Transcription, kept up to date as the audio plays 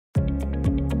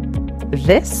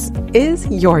This is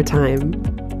your time.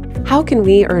 How can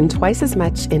we earn twice as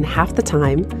much in half the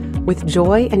time with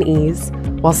joy and ease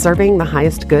while serving the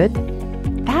highest good?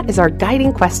 That is our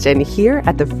guiding question here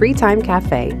at the Free Time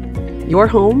Cafe, your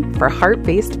home for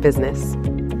heart-based business.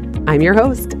 I'm your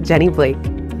host, Jenny Blake.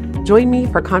 Join me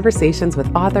for conversations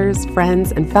with authors,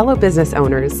 friends, and fellow business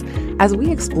owners as we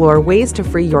explore ways to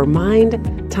free your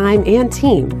mind, time, and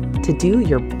team to do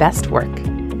your best work.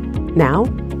 Now,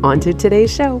 on to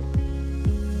today's show.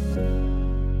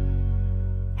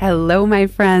 Hello, my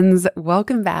friends.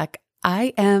 Welcome back.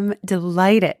 I am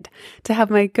delighted to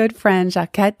have my good friend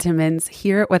Jacquette Timmons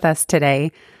here with us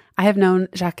today. I have known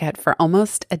Jacquette for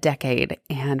almost a decade,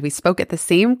 and we spoke at the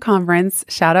same conference.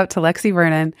 Shout out to Lexi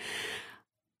Vernon.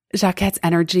 Jacquette's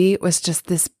energy was just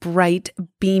this bright,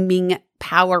 beaming,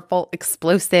 powerful,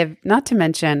 explosive, not to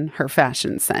mention her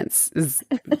fashion sense is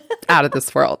out of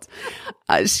this world.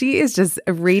 She is just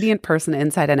a radiant person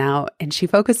inside and out, and she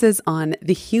focuses on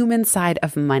the human side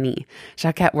of money.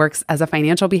 Jacquette works as a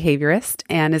financial behaviorist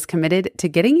and is committed to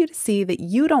getting you to see that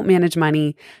you don't manage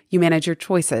money, you manage your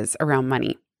choices around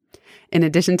money. In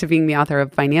addition to being the author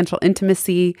of Financial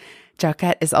Intimacy,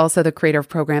 Jacquette is also the creator of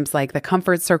programs like the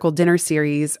Comfort Circle Dinner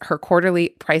Series, her quarterly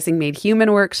Pricing Made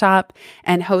Human workshop,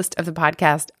 and host of the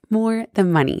podcast More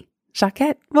Than Money.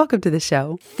 Jacquette, welcome to the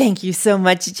show. Thank you so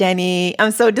much, Jenny.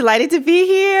 I'm so delighted to be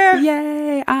here.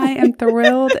 Yay! I am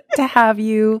thrilled to have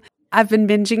you. I've been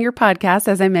binging your podcast,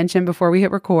 as I mentioned before we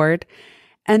hit record.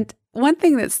 And one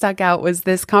thing that stuck out was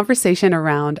this conversation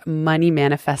around money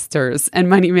manifestors and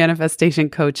money manifestation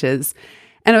coaches.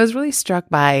 And I was really struck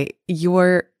by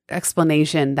your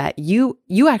explanation that you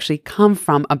actually come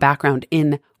from a background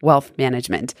in wealth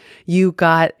management. You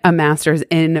got a master's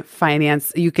in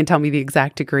finance. You can tell me the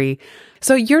exact degree.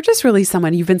 So you're just really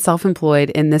someone, you've been self-employed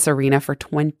in this arena for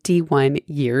 21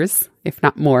 years, if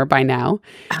not more by now.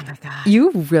 Oh my God.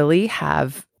 You really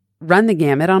have run the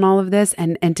gamut on all of this,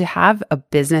 and to have a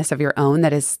business of your own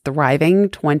that is thriving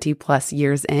 20 plus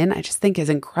years in, I just think is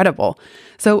incredible.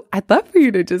 So I'd love for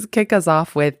you to just kick us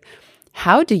off with,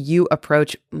 how do you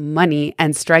approach money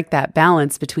and strike that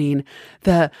balance between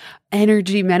the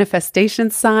energy manifestation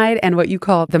side and what you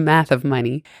call the math of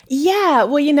money? Yeah,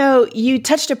 well, you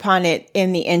touched upon it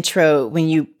in the intro when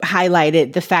you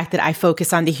highlighted the fact that I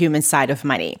focus on the human side of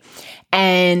money.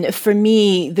 And for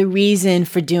me, the reason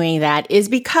for doing that is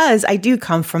because I do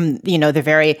come from, the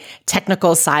very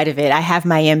technical side of it. I have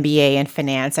my MBA in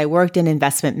finance. I worked in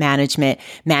investment management,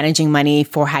 managing money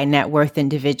for high net worth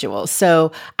individuals.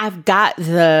 So I've got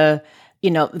the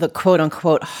quote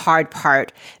unquote hard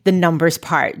part, the numbers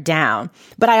part down.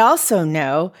 But I also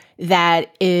know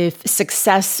that if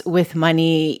success with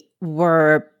money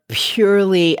were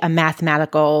purely a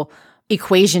mathematical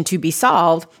equation to be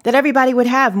solved, that everybody would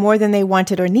have more than they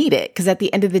wanted or needed. Because at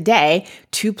the end of the day,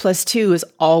 2 + 2 is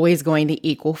always going to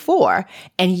equal 4.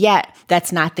 And yet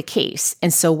that's not the case.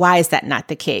 And so why is that not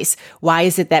the case? Why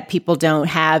is it that people don't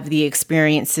have the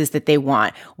experiences that they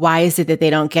want? Why is it that they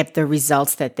don't get the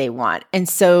results that they want? And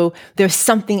so there's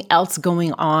something else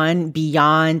going on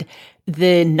beyond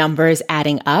the numbers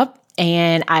adding up.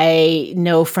 And I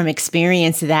know from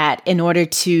experience that in order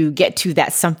to get to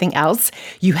that something else,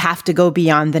 you have to go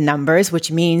beyond the numbers, which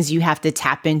means you have to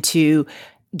tap into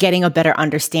getting a better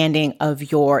understanding of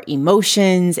your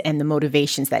emotions and the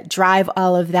motivations that drive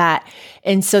all of that.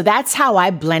 And so that's how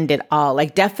I blend it all.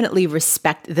 Like, definitely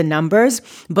respect the numbers,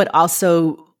 but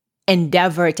also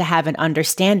endeavor to have an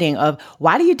understanding of,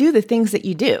 why do you do the things that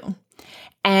you do?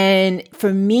 And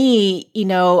for me,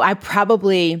 I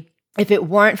probably, if it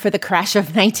weren't for the crash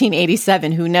of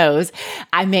 1987, who knows,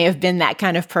 I may have been that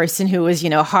kind of person who was,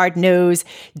 hard nosed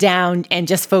down and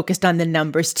just focused on the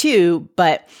numbers too.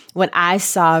 But what I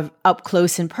saw up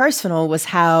close and personal was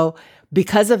how,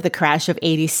 because of the crash of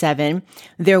 87,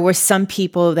 there were some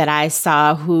people that I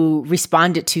saw who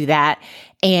responded to that.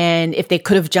 And if they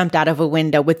could have jumped out of a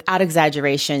window, without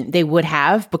exaggeration, they would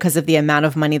have, because of the amount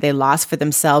of money they lost for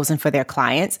themselves and for their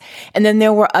clients. And then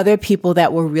there were other people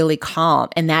that were really calm,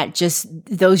 and that just,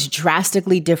 those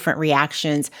drastically different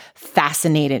reactions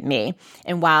fascinated me.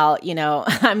 And while,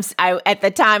 at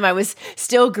the time I was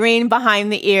still green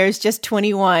behind the ears, just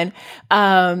 21,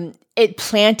 it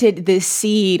planted this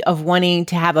seed of wanting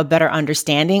to have a better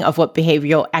understanding of what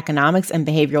behavioral economics and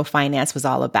behavioral finance was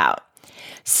all about.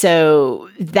 So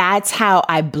that's how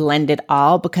I blend it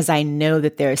all, because I know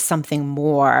that there is something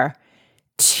more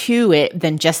to it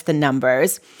than just the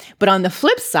numbers. But on the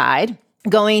flip side,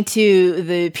 going to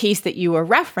the piece that you were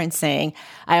referencing,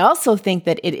 I also think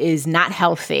that it is not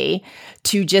healthy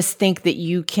to just think that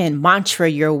you can mantra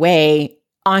your way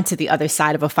onto the other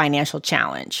side of a financial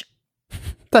challenge.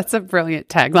 That's a brilliant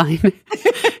tagline.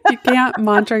 You can't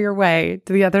mantra your way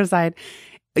to the other side.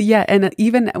 Yeah. And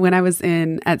even when I was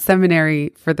at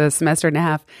seminary for the semester and a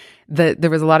half, there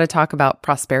was a lot of talk about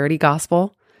prosperity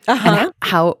gospel and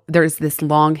how there's this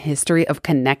long history of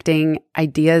connecting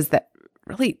ideas that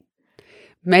really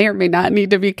may or may not need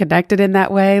to be connected in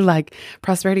that way. Like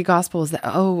prosperity gospel is that,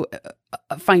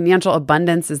 financial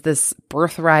abundance is this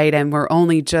birthright and we're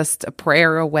only just a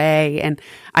prayer away. And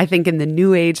I think in the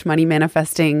new age money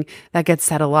manifesting, that gets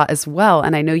said a lot as well.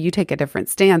 And I know you take a different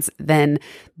stance than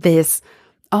this,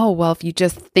 if you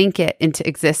just think it into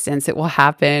existence, it will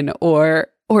happen. Or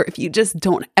if you just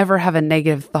don't ever have a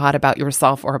negative thought about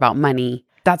yourself or about money,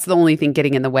 that's the only thing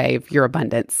getting in the way of your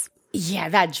abundance. Yeah,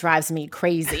 that drives me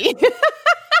crazy.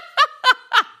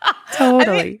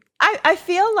 Totally. I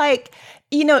feel like,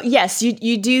 yes,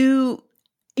 you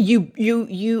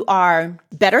are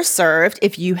better served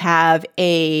if you have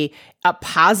a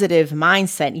positive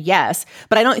mindset. Yes,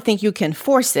 but I don't think you can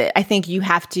force it. I think you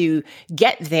have to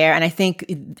get there. And I think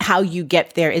how you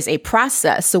get there is a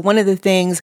process. So one of the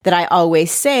things that I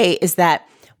always say is that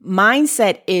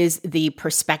mindset is the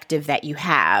perspective that you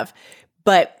have,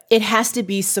 but it has to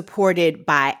be supported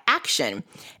by action.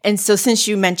 And so since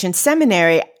you mentioned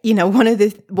seminary, one of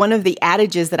the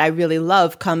adages that I really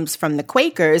love comes from the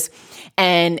Quakers.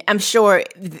 And I'm sure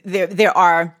there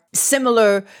are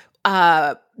similar,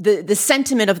 the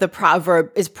sentiment of the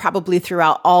proverb is probably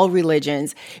throughout all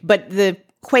religions, but the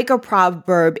Quaker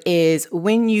proverb is,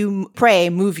 when you pray,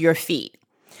 move your feet,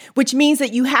 which means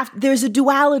that there's a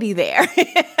duality there.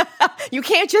 You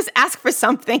can't just ask for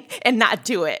something and not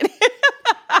do it.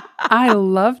 I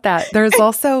love that. There's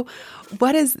also,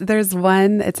 there's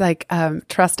one, it's like,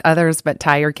 trust others, but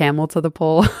tie your camel to the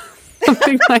pole.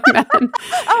 Something like that.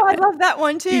 Oh, I love that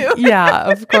one too.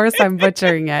 Yeah, of course I'm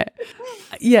butchering it.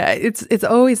 Yeah, it's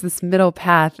always this middle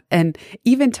path. And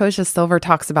even Tosha Silver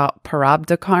talks about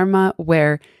Prarabdha karma,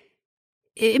 where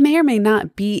it may or may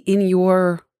not be in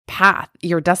your path,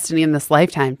 your destiny in this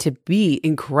lifetime to be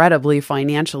incredibly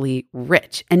financially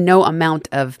rich. And no amount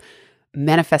of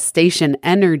manifestation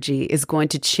energy is going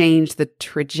to change the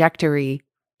trajectory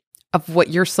of what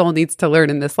your soul needs to learn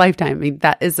in this lifetime. I mean,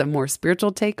 that is a more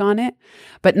spiritual take on it.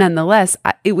 But nonetheless,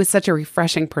 it was such a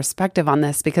refreshing perspective on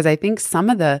this, because I think some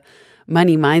of the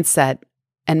money mindset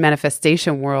and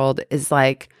manifestation world is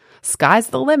like, sky's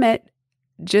the limit.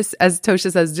 Just as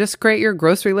Tosha says, just create your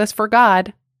grocery list for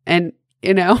God and,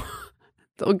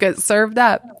 they'll get served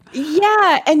up.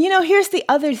 Yeah. And, here's the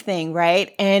other thing,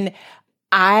 right? And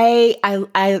I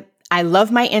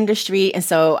love my industry, and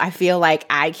so I feel like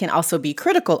I can also be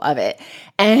critical of it.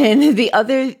 And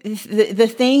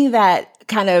the thing that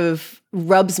kind of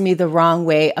rubs me the wrong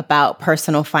way about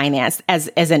personal finance as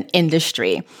an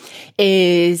industry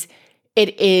is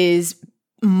it is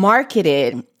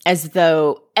marketed as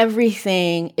though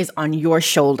everything is on your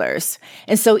shoulders.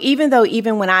 And so even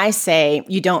when I say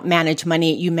you don't manage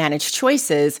money, you manage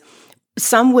choices,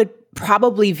 some would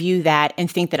probably view that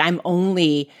and think that I'm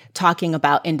only talking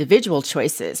about individual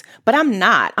choices, but I'm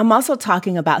not. I'm also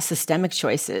talking about systemic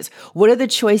choices. What are the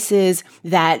choices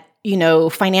that,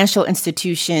 financial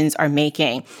institutions are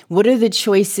making? What are the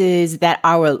choices that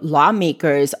our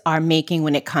lawmakers are making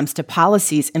when it comes to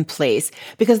policies in place?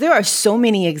 Because there are so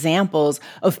many examples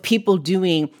of people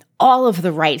doing all of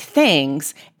the right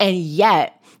things and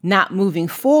yet not moving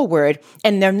forward.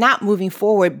 And they're not moving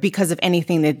forward because of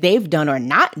anything that they've done or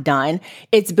not done.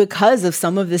 It's because of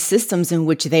some of the systems in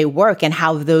which they work and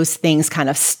how those things kind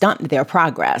of stunt their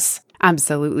progress.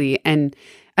 Absolutely. And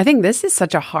I think this is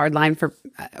such a hard line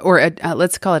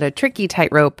let's call it a tricky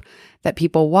tightrope that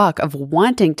people walk, of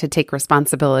wanting to take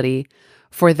responsibility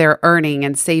for their earning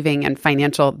and saving and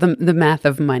financial, the math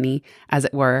of money, as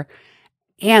it were,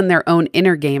 and their own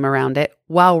inner game around it,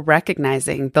 while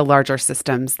recognizing the larger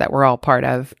systems that we're all part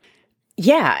of.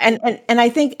 Yeah. And I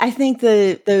think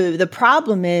the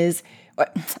problem is, or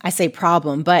I say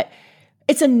problem, but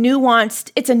it's a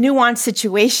nuanced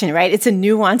situation, right? It's a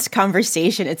nuanced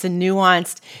conversation. It's a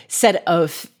nuanced set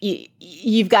of,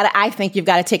 I think you've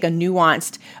got to take a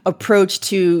nuanced approach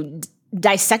to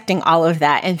dissecting all of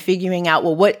that and figuring out,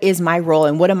 well, what is my role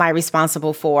and what am I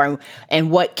responsible for,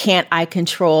 and what can't I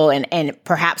control, and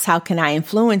perhaps how can I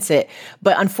influence it?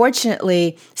 But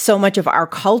unfortunately, so much of our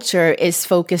culture is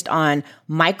focused on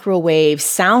microwave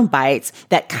sound bites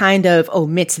that kind of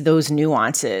omits those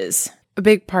nuances. A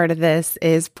big part of this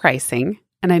is pricing.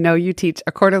 And I know you teach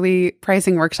a quarterly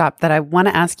pricing workshop that I want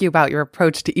to ask you about your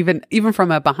approach to even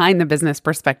from a behind the business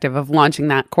perspective of launching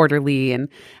that quarterly and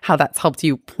how that's helped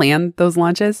you plan those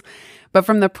launches. But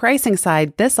from the pricing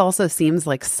side, this also seems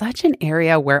like such an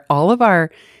area where all of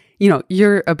our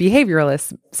you're a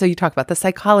behavioralist. So you talk about the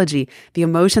psychology, the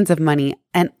emotions of money,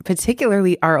 and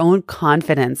particularly our own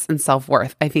confidence and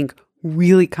self-worth, I think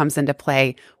really comes into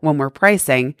play when we're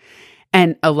pricing.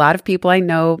 And a lot of people I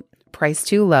know price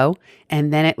too low,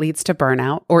 and then it leads to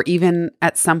burnout or even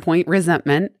at some point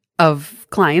resentment of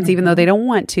clients, even though they don't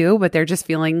want to, but they're just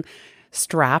feeling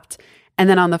strapped. And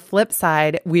then on the flip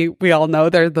side, we all know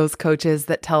there are those coaches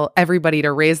that tell everybody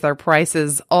to raise their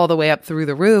prices all the way up through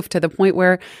the roof to the point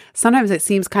where sometimes it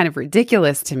seems kind of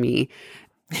ridiculous to me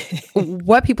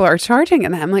what people are charging.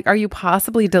 And I'm like, are you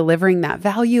possibly delivering that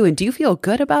value? And do you feel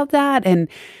good about that? And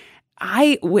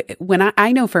I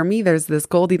know for me, there's this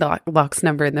Goldilocks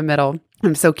number in the middle.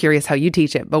 I'm so curious how you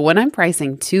teach it. But when I'm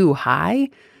pricing too high,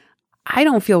 I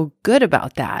don't feel good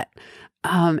about that.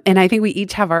 And I think we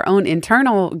each have our own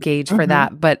internal gauge for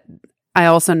that. But I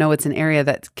also know it's an area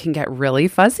that can get really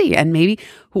fuzzy. And maybe,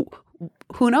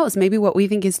 who knows, maybe what we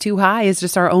think is too high is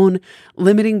just our own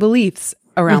limiting beliefs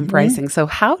around pricing. So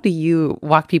how do you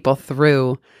walk people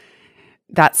through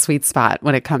that sweet spot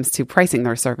when it comes to pricing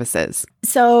their services?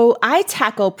 So I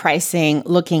tackle pricing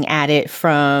looking at it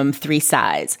from three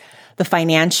sides: the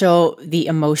financial, the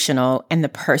emotional, and the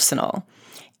personal.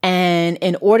 And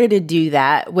in order to do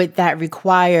that, what that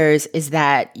requires is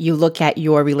that you look at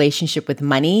your relationship with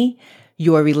money,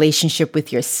 your relationship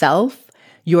with yourself,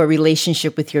 your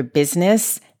relationship with your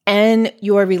business, and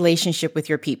your relationship with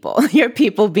your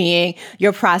people being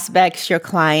your prospects, your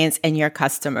clients, and your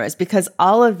customers, because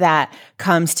all of that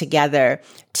comes together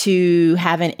to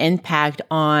have an impact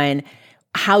on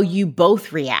how you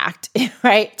both react,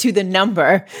 right, to the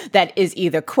number that is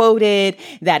either quoted,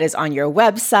 that is on your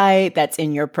website, that's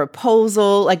in your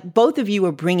proposal. Like both of you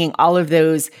are bringing all of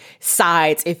those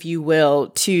sides, if you will,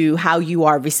 to how you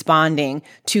are responding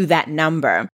to that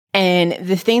number. And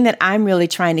the thing that I'm really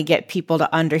trying to get people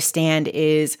to understand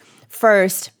is,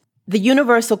 first, the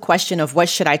universal question of what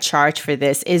should I charge for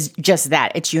this is just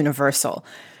that. It's universal.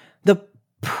 The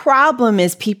problem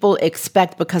is people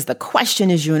expect, because the question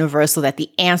is universal, that the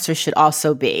answer should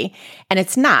also be. And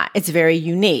it's not. It's very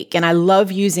unique. And I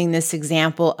love using this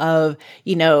example of,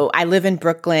 I live in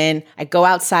Brooklyn. I go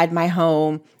outside my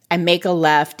home. I make a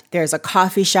left. There's a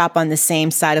coffee shop on the same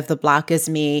side of the block as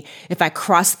me. If I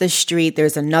cross the street,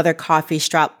 there's another coffee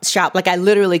shop. Like I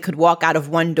literally could walk out of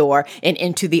one door and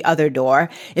into the other door.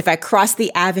 If I cross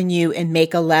the avenue and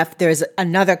make a left, there's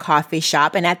another coffee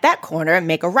shop. And at that corner,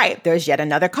 make a right, there's yet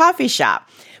another coffee shop.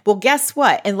 Well, guess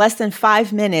what? In less than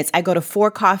 5 minutes, I go to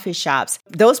 4 coffee shops.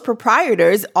 Those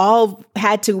proprietors all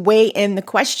had to weigh in the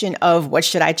question of what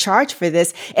should I charge for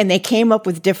this? And they came up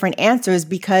with different answers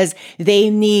because they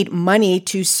need money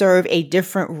to serve a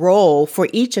different role for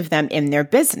each of them in their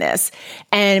business.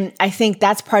 And I think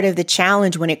that's part of the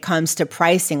challenge when it comes to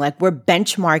pricing. Like we're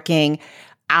benchmarking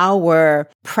our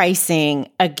pricing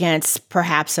against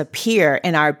perhaps a peer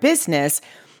in our business,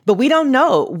 but we don't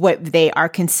know what they are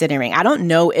considering. I don't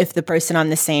know if the person on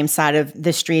the same side of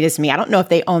the street as me, I don't know if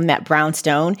they own that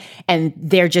brownstone and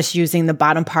they're just using the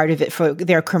bottom part of it for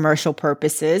their commercial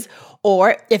purposes,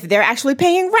 or if they're actually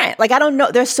paying rent. Like, I don't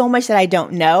know. There's so much that I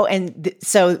don't know. And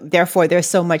so therefore, there's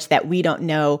so much that we don't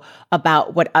know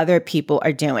about what other people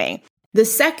are doing. The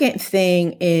second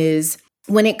thing is,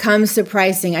 when it comes to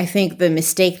pricing, I think the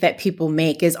mistake that people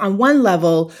make is, on one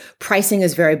level, pricing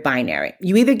is very binary.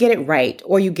 You either get it right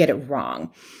or you get it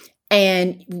wrong.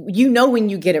 And you know when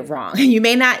you get it wrong. You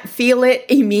may not feel it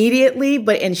immediately,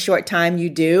 but in short time you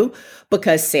do,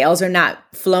 because sales are not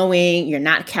flowing, you're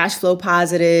not cash flow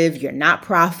positive, you're not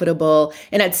profitable.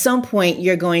 And at some point,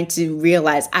 you're going to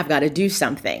realize, I've got to do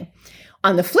something.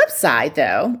 On the flip side,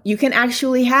 though, you can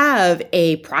actually have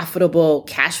a profitable,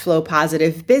 cash flow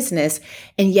positive business,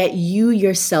 and yet you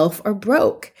yourself are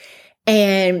broke.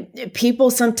 And people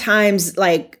sometimes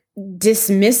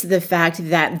dismiss the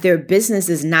fact that their business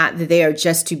is not there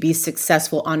just to be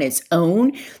successful on its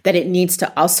own, that it needs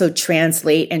to also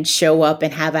translate and show up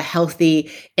and have a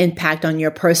healthy impact on your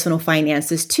personal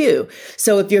finances too.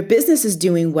 So if your business is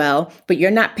doing well, but you're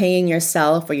not paying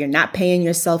yourself, or you're not paying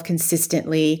yourself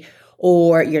consistently,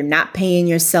 or you're not paying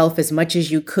yourself as much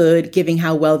as you could, given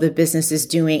how well the business is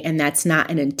doing, and that's not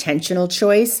an intentional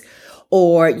choice,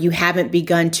 or you haven't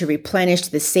begun to replenish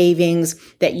the savings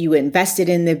that you invested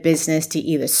in the business to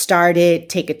either start it,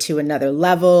 take it to another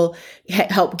level,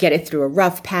 help get it through a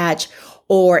rough patch,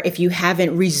 or if you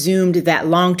haven't resumed that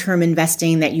long-term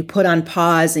investing that you put on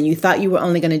pause and you thought you were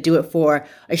only going to do it for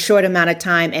a short amount of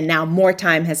time and now more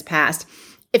time has passed.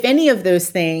 If any of those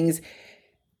things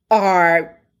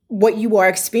are what you are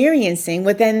experiencing,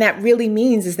 what then that really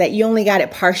means is that you only got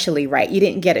it partially right. You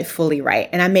didn't get it fully right.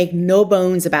 And I make no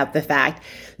bones about the fact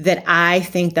that I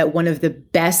think that one of the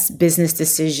best business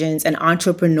decisions an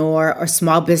entrepreneur or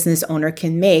small business owner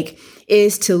can make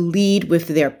is to lead with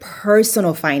their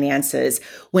personal finances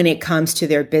when it comes to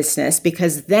their business,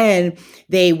 because then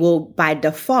they will by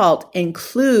default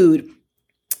include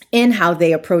in how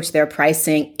they approach their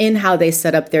pricing, in how they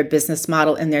set up their business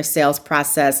model and their sales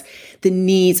process, the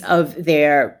needs of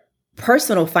their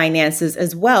personal finances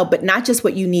as well, but not just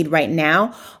what you need right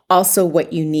now, also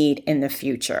what you need in the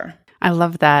future. I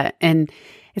love that. And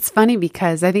it's funny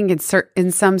because I think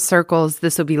in some circles,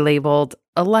 this will be labeled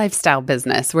a lifestyle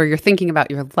business where you're thinking about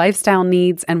your lifestyle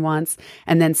needs and wants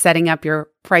and then setting up your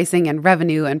pricing and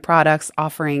revenue and products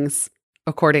offerings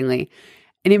accordingly.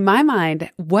 And in my mind,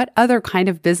 what other kind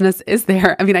of business is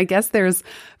there? I mean, I guess there's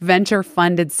venture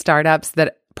funded startups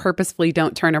that purposefully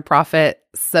don't turn a profit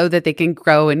so that they can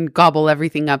grow and gobble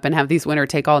everything up and have these winner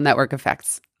take all network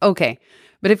effects. Okay.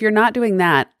 But if you're not doing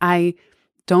that, I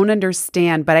don't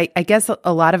understand. But I guess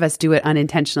a lot of us do it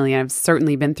unintentionally. I've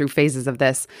certainly been through phases of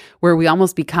this where we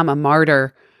almost become a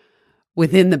martyr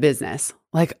within the business.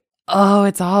 Like, oh,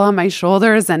 it's all on my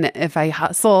shoulders. And if I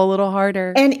hustle a little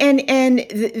harder. And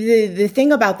the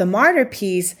thing about the martyr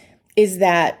piece is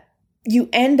that you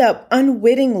end up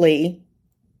unwittingly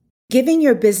giving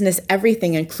your business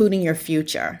everything, including your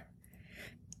future.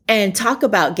 And talk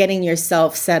about getting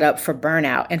yourself set up for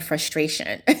burnout and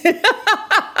frustration.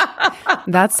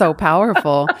 That's so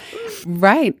powerful.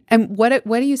 Right. And what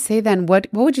do you say then? What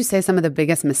would you say some of the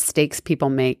biggest mistakes people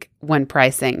make when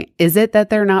pricing? Is it that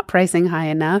they're not pricing high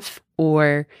enough,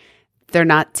 or they're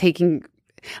not taking,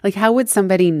 like, how would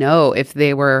somebody know if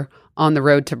they were on the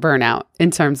road to burnout in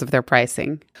terms of their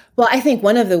pricing? Well, I think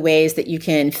one of the ways that you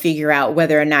can figure out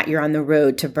whether or not you're on the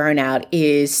road to burnout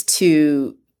is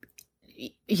to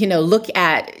look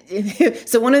at,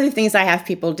 so one of the things I have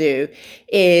people do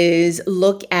is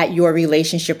look at your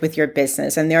relationship with your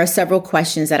business. And there are several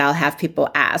questions that I'll have people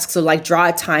ask. So like draw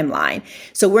a timeline.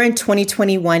 So we're in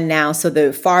 2021 now. So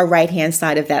the far right-hand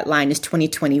side of that line is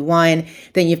 2021.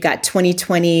 Then you've got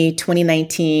 2020,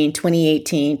 2019,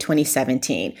 2018,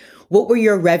 2017. What were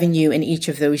your revenue in each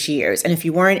of those years? And if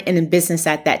you weren't in business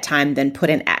at that time, then put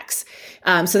an X.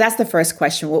 So that's the first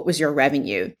question. What was your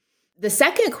revenue? The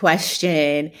second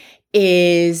question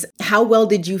is, how well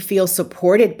did you feel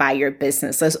supported by your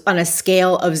business? So on a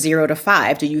scale of 0 to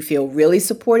 5, do you feel really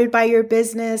supported by your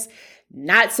business?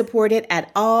 Not supported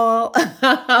at all?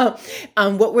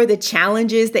 What were the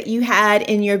challenges that you had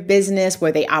in your business?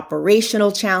 Were they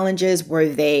operational challenges? Were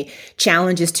they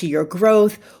challenges to your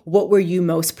growth? What were you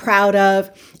most proud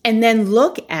of? And then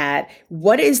look at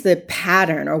what is the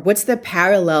pattern or what's the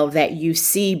parallel that you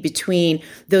see between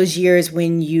those years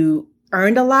when you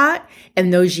earned a lot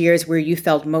and those years where you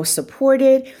felt most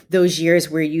supported, those years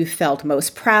where you felt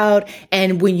most proud.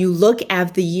 And when you look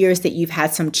at the years that you've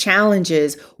had some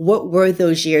challenges, what were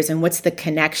those years and what's the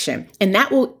connection? And that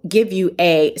will give you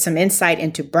some insight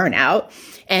into burnout.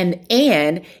 And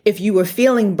if you were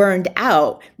feeling burned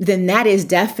out, then that is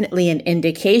definitely an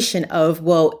indication of,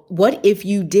 well, what if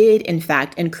you did in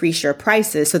fact increase your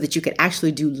prices so that you could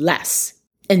actually do less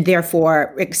and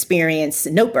therefore experience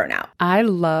no burnout? I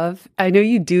know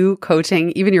you do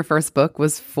coaching. Even your first book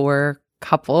was for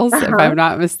couples, if I'm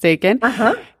not mistaken.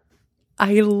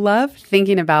 I love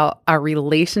thinking about our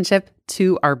relationship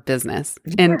to our business.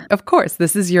 And of course,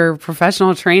 this is your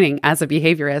professional training as a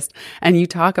behaviorist, and you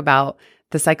talk about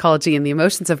the psychology and the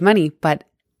emotions of money, but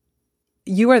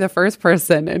you are the first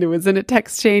person, and it was in a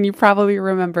text chain you probably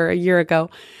remember a year ago,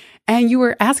 and you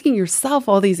were asking yourself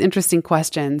all these interesting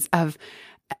questions of,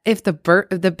 if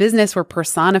the business were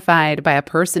personified by a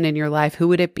person in your life, who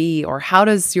would it be? Or how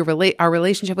does our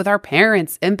relationship with our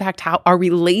parents impact how our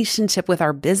relationship with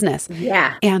our business?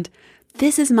 Yeah. And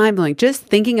this is mind-blowing. Just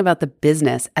thinking about the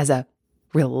business as a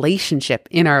relationship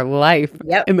in our life.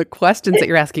 Yep. And the questions that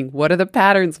you're asking, what are the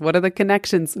patterns? What are the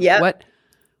connections? Yep.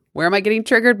 Where am I getting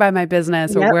triggered by my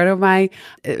business? Or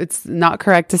it's not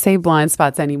correct to say blind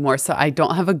spots anymore. So I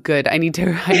don't have I need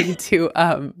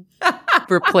to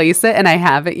replace it, and I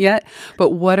haven't yet.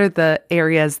 But what are the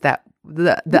areas that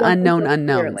the unknown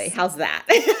unknowns? Clearly. How's that?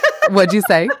 What'd you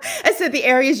say? I said the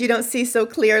areas you don't see so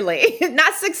clearly.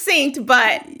 Not succinct,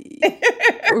 but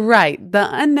right. The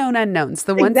unknown unknowns,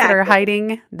 the ones that are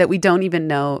hiding that we don't even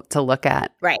know to look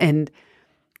at. Right. And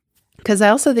because I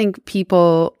also think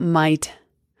people might,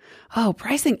 Oh,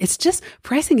 pricing is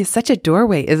such a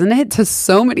doorway, isn't it, to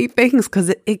so many things, because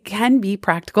it can be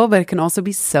practical, but it can also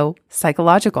be so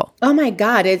psychological. Oh my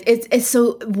God. It's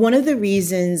so one of the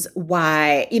reasons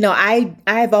why,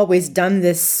 I've always done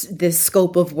this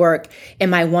scope of work in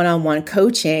my one-on-one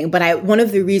coaching, but one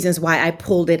of the reasons why I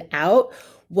pulled it out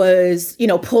was,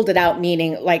 pulled it out,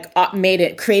 meaning like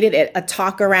created it, a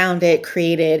talk around it,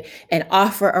 created an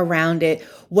offer around it,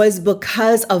 was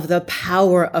because of the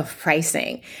power of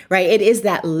pricing, right? It is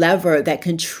that lever that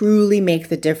can truly make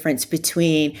the difference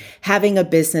between having a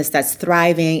business that's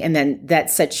thriving and then that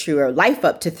sets your life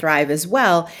up to thrive as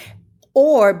well,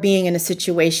 or being in a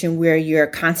situation where you're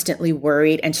constantly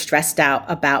worried and stressed out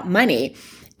about money.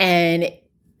 And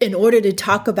in order to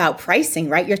talk about pricing,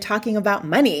 right, you're talking about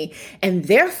money. And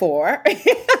therefore,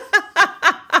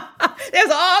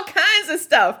 there's all kinds of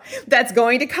stuff that's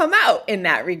going to come out in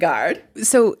that regard.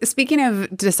 So speaking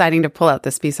of deciding to pull out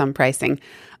this piece on pricing,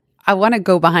 I want to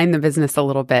go behind the business a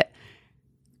little bit.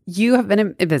 You have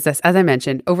been in business, as I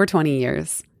mentioned, over 20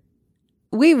 years.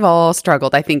 We've all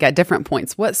struggled, I think, at different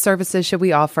points. What services should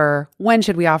we offer? When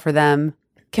should we offer them?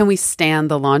 Can we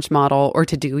stand the launch model or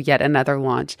to do yet another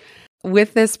launch?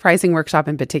 With this pricing workshop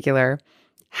in particular,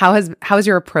 how has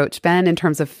your approach been in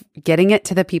terms of getting it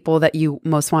to the people that you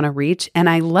most want to reach? And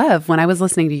I love, when I was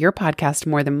listening to your podcast,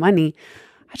 More Than Money,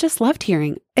 I just loved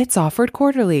hearing it's offered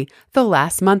quarterly, the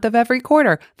last month of every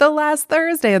quarter, the last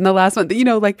Thursday and the last month.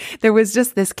 There was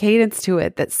just this cadence to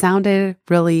it that sounded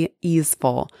really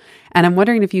easeful. And I'm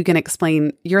wondering if you can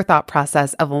explain your thought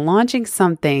process of launching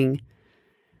something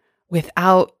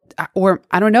without, or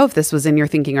I don't know if this was in your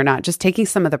thinking or not, just taking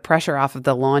some of the pressure off of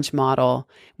the launch model,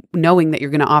 knowing that you're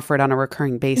going to offer it on a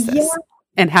recurring basis. Yeah.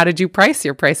 And how did you price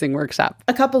your pricing workshop?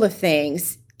 A couple of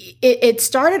things. It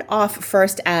started off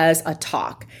first as a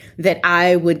talk that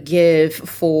I would give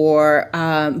for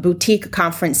boutique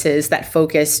conferences that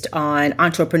focused on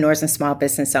entrepreneurs and small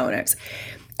business owners.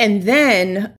 And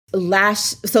then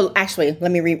let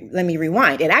me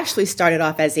rewind. It actually started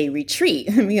off as a retreat.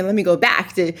 Let me go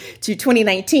back to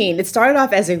 2019. It started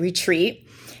off as a retreat,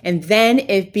 and then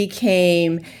it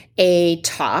became a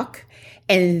talk,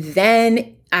 and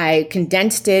then I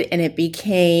condensed it and it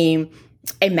became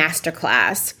a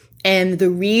masterclass. And the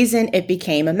reason it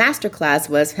became a masterclass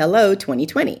was hello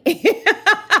 2020.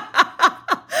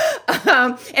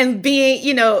 And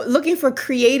being, looking for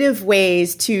creative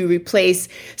ways to replace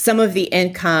some of the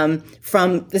income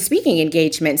from the speaking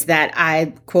engagements that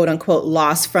I quote unquote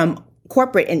lost from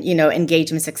corporate and,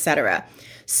 engagements, et cetera.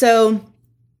 So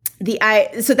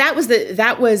that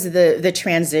was the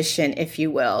transition, if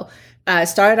you will.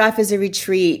 Started off as a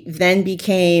retreat, then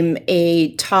became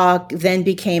a talk, then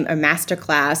became a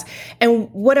masterclass. And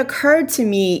what occurred to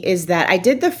me is that I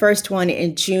did the first one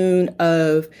in June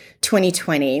of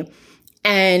 2020.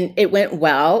 And it went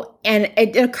well. And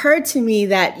it occurred to me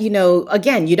that,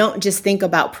 again, you don't just think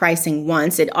about pricing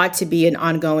once. It ought to be an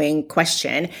ongoing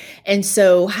question. And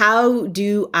so how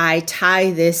do I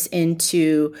tie this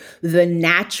into the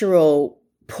natural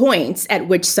points at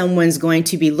which someone's going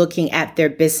to be looking at their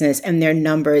business and their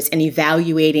numbers and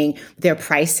evaluating their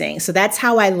pricing? So that's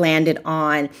how I landed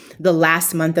on the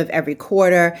last month of every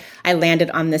quarter. I landed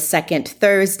on the second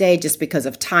Thursday just because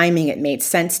of timing. It made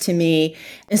sense to me.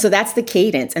 And so that's the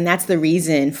cadence, and that's the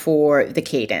reason for the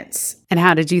cadence. And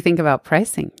how did you think about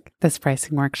pricing this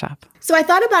pricing workshop? So I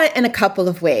thought about it in a couple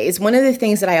of ways. One of the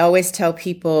things that I always tell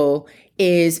people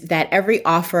is that every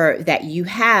offer that you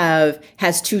have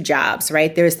has two jobs,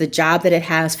 right? There's the job that it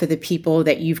has for the people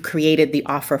that you've created the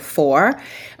offer for.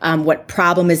 What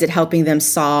problem is it helping them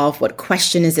solve? What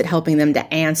question is it helping them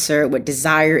to answer? What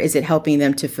desire is it helping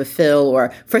them to fulfill,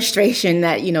 or frustration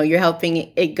that, you're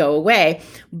helping it go away?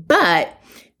 But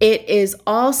it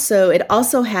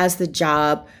also has the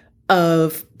job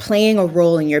of playing a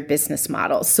role in your business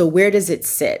model. So where does it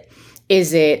sit?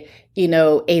 Is it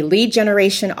a lead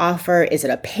generation offer? Is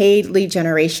it a paid lead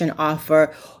generation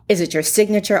offer? Is it your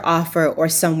signature offer, or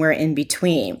somewhere in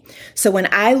between? So when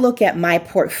I look at my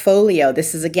portfolio,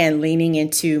 this is again leaning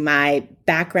into my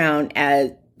background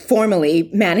as formally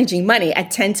managing money. I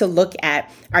tend to look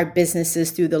at our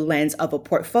businesses through the lens of a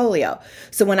portfolio.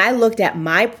 So when I looked at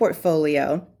my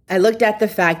portfolio, I looked at the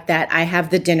fact that I have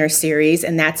the dinner series,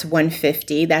 and that's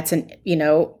 150. That's an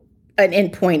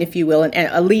endpoint, if you will, and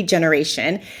a lead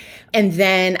generation. And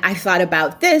then I thought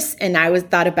about this, and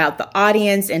thought about the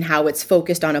audience and how it's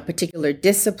focused on a particular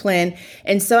discipline.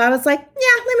 And so I was like,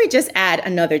 yeah, let me just add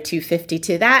another 250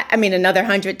 to that. Another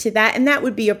 100 to that. And that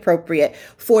would be appropriate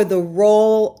for the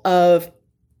role of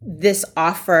this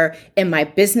offer in my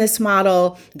business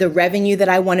model, the revenue that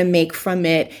I want to make from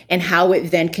it, and how it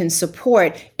then can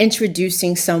support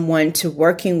introducing someone to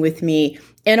working with me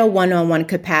in a one-on-one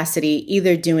capacity,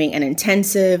 either doing an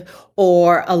intensive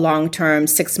or a long-term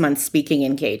 6-month speaking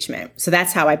engagement. So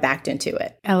that's how I backed into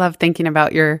it. I love thinking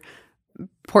about your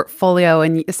portfolio,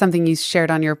 and something you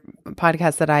shared on your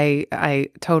podcast that I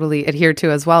totally adhere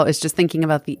to as well is just thinking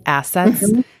about the assets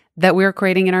that we're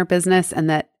creating in our business, and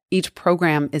that each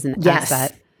program is an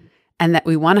asset, and that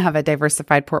we want to have a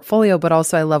diversified portfolio. But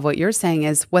also, I love what you're saying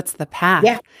is, what's the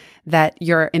path that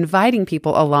you're inviting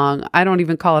people along? I don't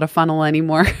even call it a funnel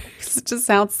anymore. It just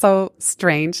sounds so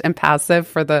strange and passive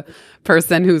for the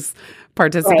person who's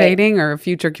participating or a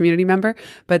future community member.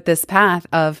 But this path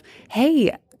of,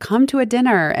 hey, come to a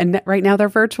dinner. And right now they're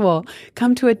virtual.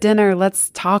 Come to a dinner. Let's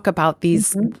talk about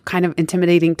these kind of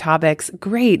intimidating topics.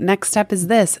 Great. Next step is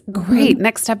this. Great.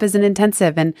 Next step is an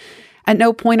intensive. And at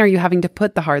no point are you having to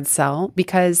put the hard sell,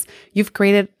 because you've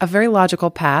created a very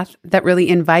logical path that really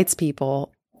invites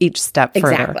people each step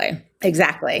further.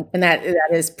 Exactly. And that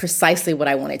is precisely what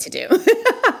I wanted to do.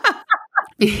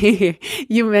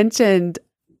 You mentioned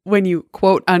when you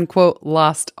quote unquote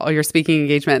lost all your speaking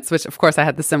engagements, which of course I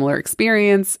had the similar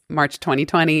experience. March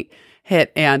 2020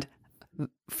 hit, and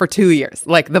for 2 years,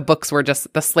 like the books were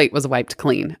just, the slate was wiped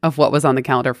clean of what was on the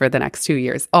calendar for the next 2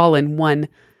 years, all in one,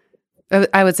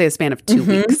 I would say a span of 2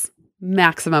 weeks,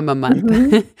 maximum a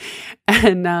month.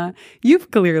 And you've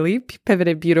clearly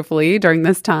pivoted beautifully during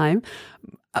this time.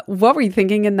 What were you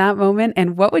thinking in that moment?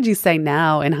 And what would you say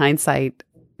now in hindsight,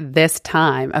 this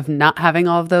time of not having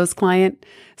all of those client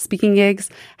speaking gigs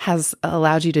has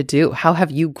allowed you to do? How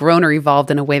have you grown or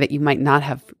evolved in a way that you might not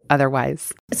have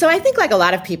otherwise? So I think, like a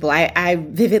lot of people, I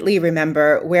vividly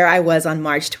remember where I was on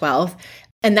March 12th.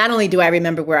 And not only do I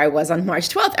remember where I was on March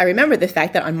 12th, I remember the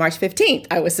fact that on March 15th,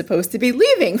 I was supposed to be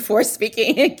leaving for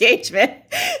speaking engagement.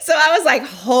 So I was like,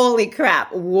 holy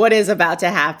crap, what is about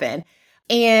to happen?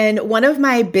 And one of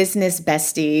my business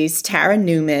besties, Tara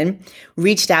Newman,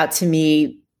 reached out to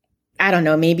me, I don't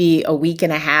know, maybe a week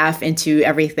and a half into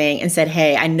everything, and said,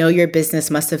 hey, I know your business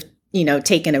must have,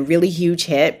 taken a really huge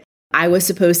hit. I was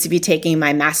supposed to be taking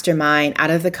my mastermind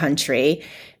out of the country.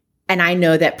 And I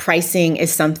know that pricing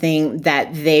is something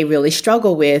that they really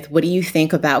struggle with. What do you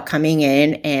think about coming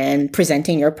in and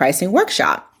presenting your pricing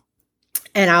workshop?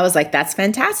 And I was like, that's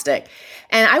fantastic.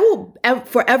 And I will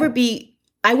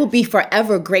be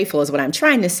forever grateful, is what I'm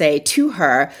trying to say, to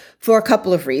her for a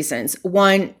couple of reasons.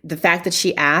 One, the fact that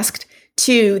she asked.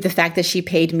 Two, the fact that she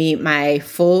paid me my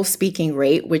full speaking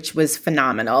rate, which was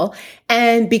phenomenal.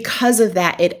 And because of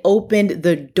that, it opened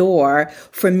the door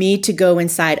for me to go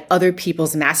inside other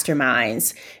people's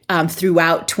masterminds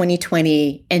throughout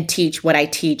 2020 and teach what I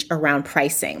teach around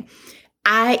pricing.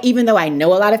 Even though I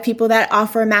know a lot of people that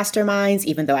offer masterminds,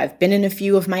 even though I've been in a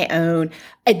few of my own,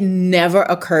 it never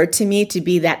occurred to me to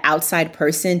be that outside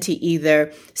person to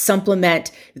either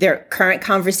supplement their current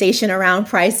conversation around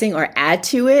pricing or add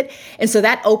to it. And so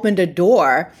that opened a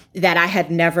door that I had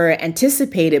never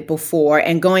anticipated before.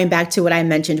 And going back to what I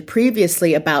mentioned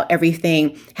previously about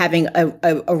everything having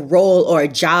a role or a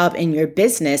job in your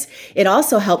business, it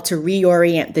also helped to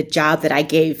reorient the job that I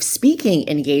gave speaking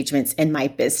engagements in my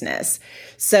business.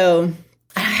 So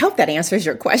I hope that answers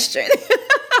your question.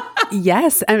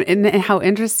 Yes. And how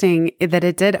interesting that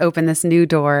it did open this new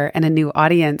door and a new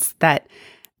audience that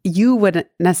you wouldn't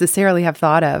necessarily have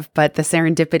thought of, but the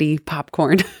serendipity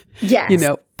popcorn,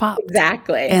 popped.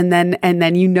 Exactly. And then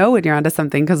when you're onto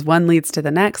something, because one leads to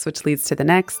the next, which leads to the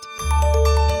next.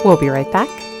 We'll be right back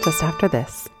just after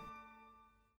this.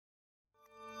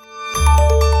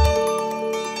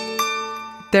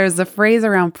 There's a phrase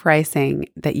around pricing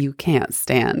that you can't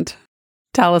stand.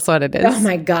 Tell us what it is. Oh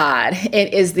my God.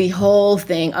 It is the whole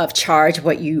thing of charge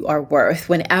what you are worth.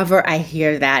 Whenever I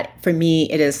hear that, for me,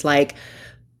 it is like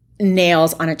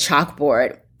nails on a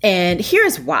chalkboard. And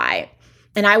here's why.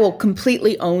 And I will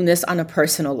completely own this on a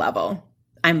personal level.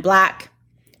 I'm Black.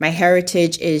 My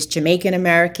heritage is Jamaican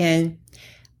American.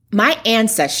 My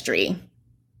ancestry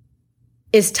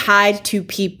is tied to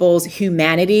people's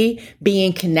humanity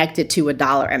being connected to a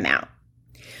dollar amount.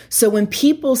 So when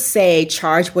people say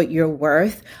charge what you're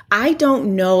worth, I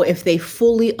don't know if they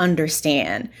fully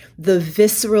understand the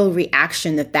visceral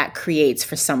reaction that creates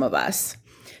for some of us.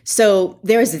 So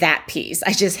there's that piece.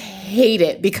 I just hate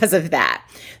it because of that.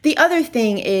 The other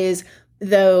thing is,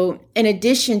 though, in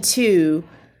addition to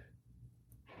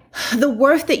The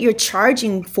worth that you're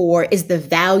charging for is the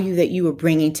value that you are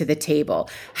bringing to the table.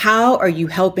 How are you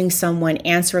helping someone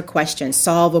answer a question,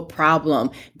 solve a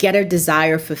problem, get a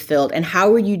desire fulfilled? And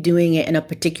how are you doing it in a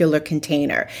particular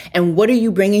container? And what are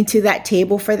you bringing to that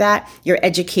table for that? Your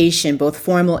education, both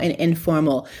formal and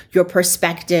informal, your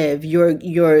perspective, your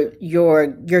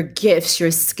gifts,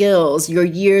 your skills, your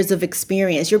years of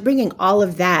experience. You're bringing all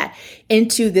of that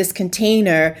into this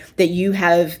container that you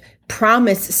have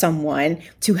promise someone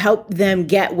to help them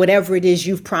get whatever it is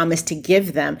you've promised to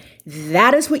give them.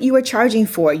 That is what you are charging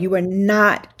for. You are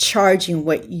not charging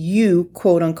what you,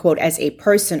 quote unquote, as a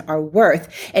person are worth.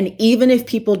 And even if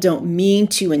people don't mean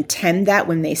to intend that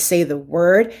when they say the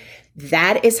word,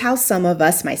 that is how some of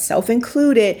us, myself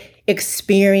included,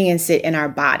 experience it in our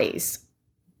bodies.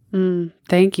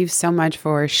 Thank you so much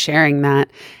for sharing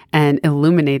that and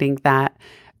illuminating that.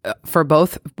 For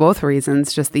both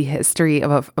reasons, just the history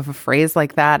of a phrase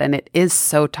like that. And it is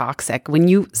so toxic. When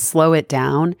you slow it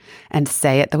down and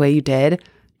say it the way you did,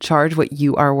 charge what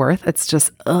you are worth, it's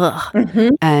just, ugh.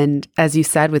 Mm-hmm. And as you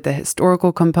said, with the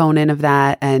historical component of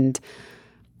that and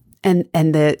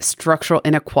the structural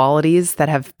inequalities that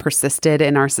have persisted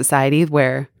in our society,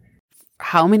 where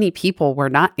how many people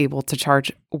were not able to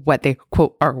charge what they,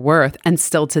 quote, are worth. And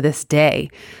still to this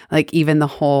day, like even the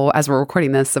whole, as we're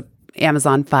recording this,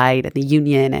 Amazon fight and the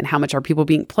union and how much are people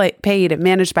being paid and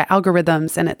managed by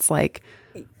algorithms. And it's like,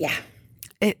 yeah,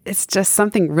 it's just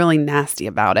something really nasty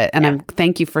about it. And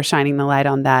thank you for shining the light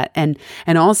on that. And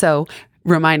also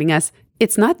reminding us,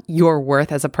 it's not your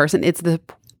worth as a person. It's the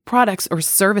products or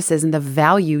services and the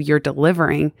value you're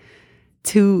delivering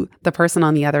to the person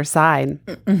on the other side.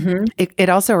 Mm-hmm. It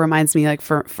also reminds me, like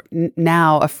for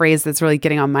now, a phrase that's really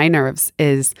getting on my nerves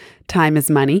is time is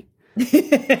money.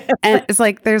 And it's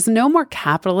like, there's no more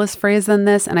capitalist phrase than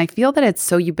this. And I feel that it's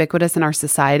so ubiquitous in our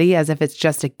society as if it's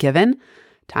just a given.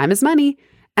 Time is money.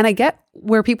 And I get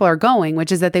where people are going,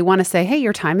 which is that they want to say, hey,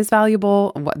 your time is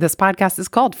valuable. This podcast is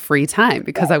called Free Time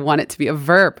because I want it to be a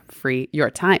verb, free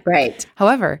your time. Right.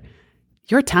 However,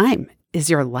 your time is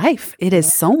your life. It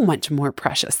is so much more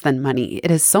precious than money.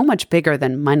 It is so much bigger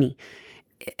than money.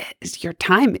 It's your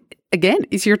time. Again,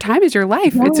 your time is your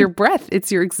life. Yeah. It's your breath.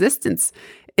 It's your existence.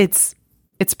 It's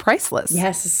priceless.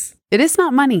 Yes. It is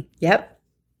not money. Yep.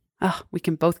 Oh, we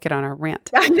can both get on our rant.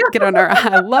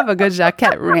 I love a good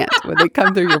Jacquette rant when they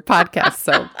come through your podcast.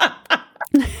 So.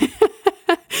 Yeah,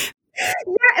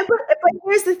 but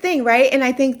here's the thing, right? And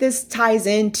I think this ties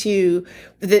into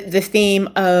the theme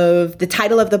of the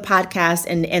title of the podcast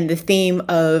and the theme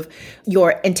of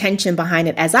your intention behind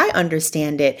it, as I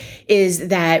understand it, is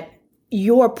that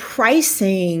your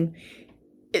pricing,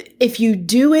 if you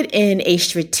do it in a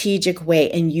strategic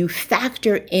way and you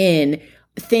factor in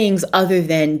things other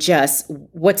than just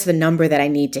what's the number that I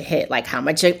need to hit, like how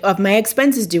much of my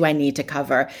expenses do I need to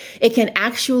cover, it can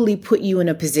actually put you in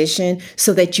a position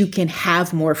so that you can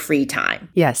have more free time.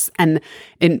 Yes. And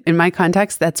in my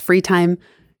context, that's free time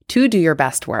to do your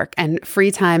best work and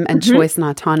free time and choice and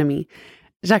autonomy.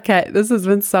 Jacquette, this has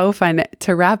been so fun.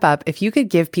 To wrap up, if you could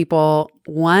give people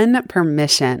one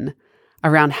permission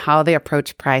around how they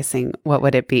approach pricing, what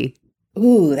would it be?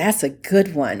 Ooh, that's a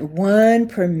good one. One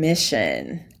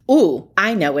permission. Ooh,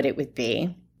 I know what it would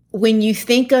be. When you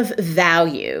think of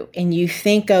value and you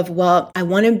think of, well, I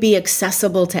want to be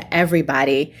accessible to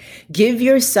everybody, give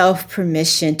yourself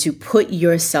permission to put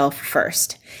yourself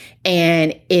first.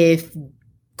 And if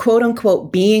quote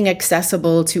unquote, being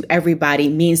accessible to everybody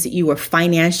means that you are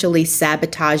financially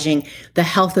sabotaging the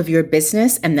health of your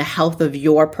business and the health of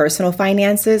your personal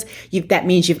finances, that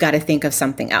means you've got to think of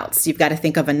something else. You've got to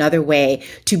think of another way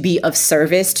to be of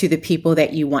service to the people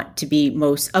that you want to be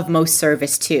most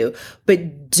service to.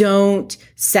 But don't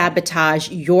sabotage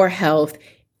your health,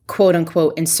 quote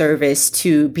unquote, in service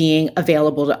to being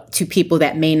available to people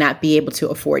that may not be able to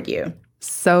afford you.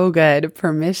 So good.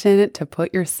 Permission to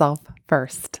put yourself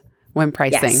first when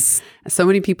pricing. Yes. So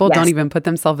many people don't even put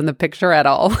themselves in the picture at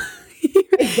all.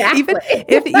 Exactly.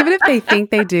 even if they think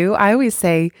they do, I always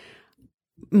say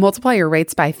multiply your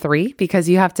rates by 3 because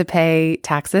you have to pay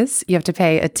taxes, you have to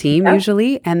pay a team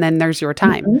usually, and then there's your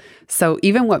time. Mm-hmm. So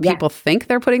even what people think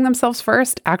they're putting themselves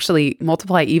first, actually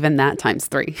multiply even that times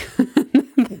 3.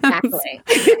 Exactly.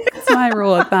 That's my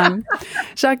rule of thumb.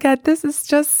 Jacquette, this is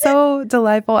just so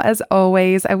delightful as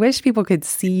always. I wish people could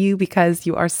see you because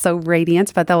you are so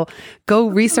radiant, but they'll go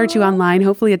research you online,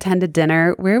 hopefully attend a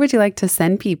dinner. Where would you like to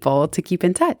send people to keep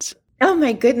in touch? Oh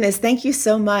my goodness. Thank you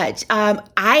so much.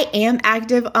 I am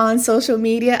active on social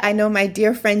media. I know my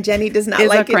dear friend Jenny does not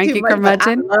like it too much.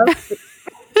 Curmudgeon.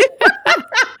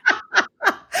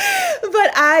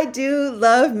 But I do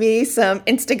love me some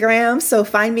Instagram. So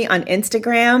find me on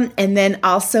Instagram. And then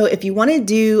also, if you want to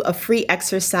do a free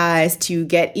exercise to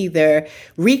get either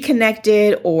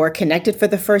reconnected or connected for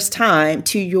the first time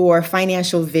to your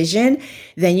financial vision,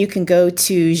 then you can go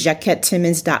to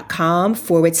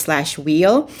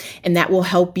JaquetteTimmons.com/wheel. And that will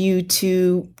help you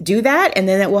to do that. And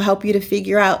then that will help you to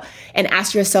figure out and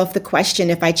ask yourself the question,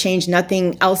 if I change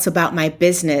nothing else about my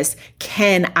business,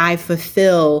 can I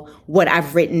fulfill what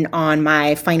I've written on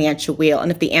my financial wheel?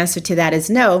 And if the answer to that is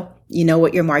no, you know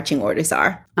what your marching orders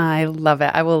are. I love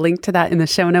it. I will link to that in the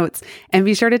show notes. And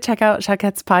be sure to check out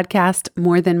Jacquette's podcast,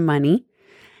 More Than Money.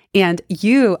 And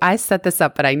I set this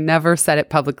up, but I never said it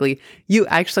publicly. You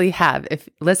actually have. If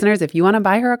listeners, if you want to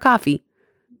buy her a coffee,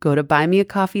 go to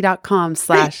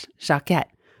buymeacoffee.com/Jacquette. I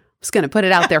was going to put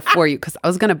it out there for you because I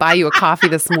was going to buy you a coffee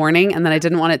this morning and then I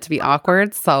didn't want it to be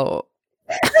awkward. So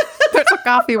there's a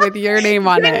coffee with your name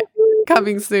on it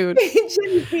coming soon.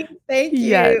 Thank you.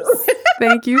 Yes.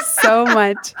 Thank you so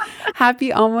much.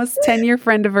 Happy almost 10-year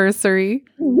friendiversary.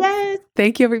 Yes.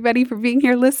 Thank you, everybody, for being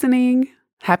here listening.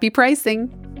 Happy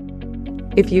pricing.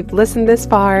 If you've listened this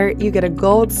far, you get a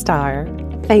gold star.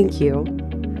 Thank you.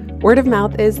 Word of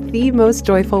mouth is the most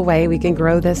joyful way we can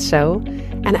grow this show,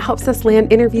 and it helps us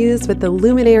land interviews with the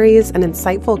luminaries and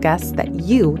insightful guests that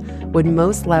you would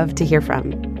most love to hear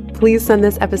from. Please send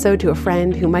this episode to a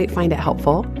friend who might find it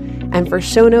helpful. And for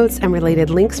show notes and related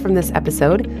links from this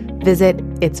episode, visit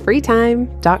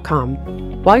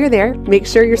itsfreetime.com. While you're there, make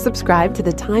sure you're subscribed to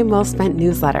the Time Well Spent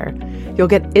newsletter. You'll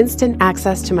get instant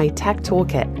access to my tech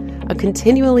toolkit, a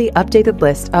continually updated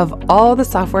list of all the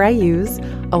software I use,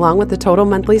 along with the total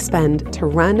monthly spend to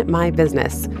run my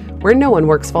business, where no one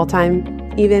works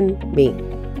full-time, even me.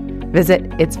 Visit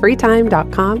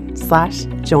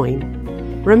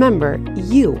itsfreetime.com/join. Remember,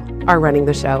 you are running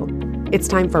the show. It's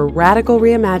time for radical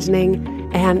reimagining,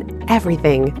 and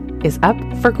everything is up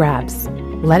for grabs.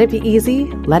 Let it be easy,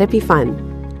 let it be fun,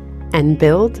 and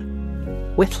build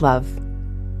with love.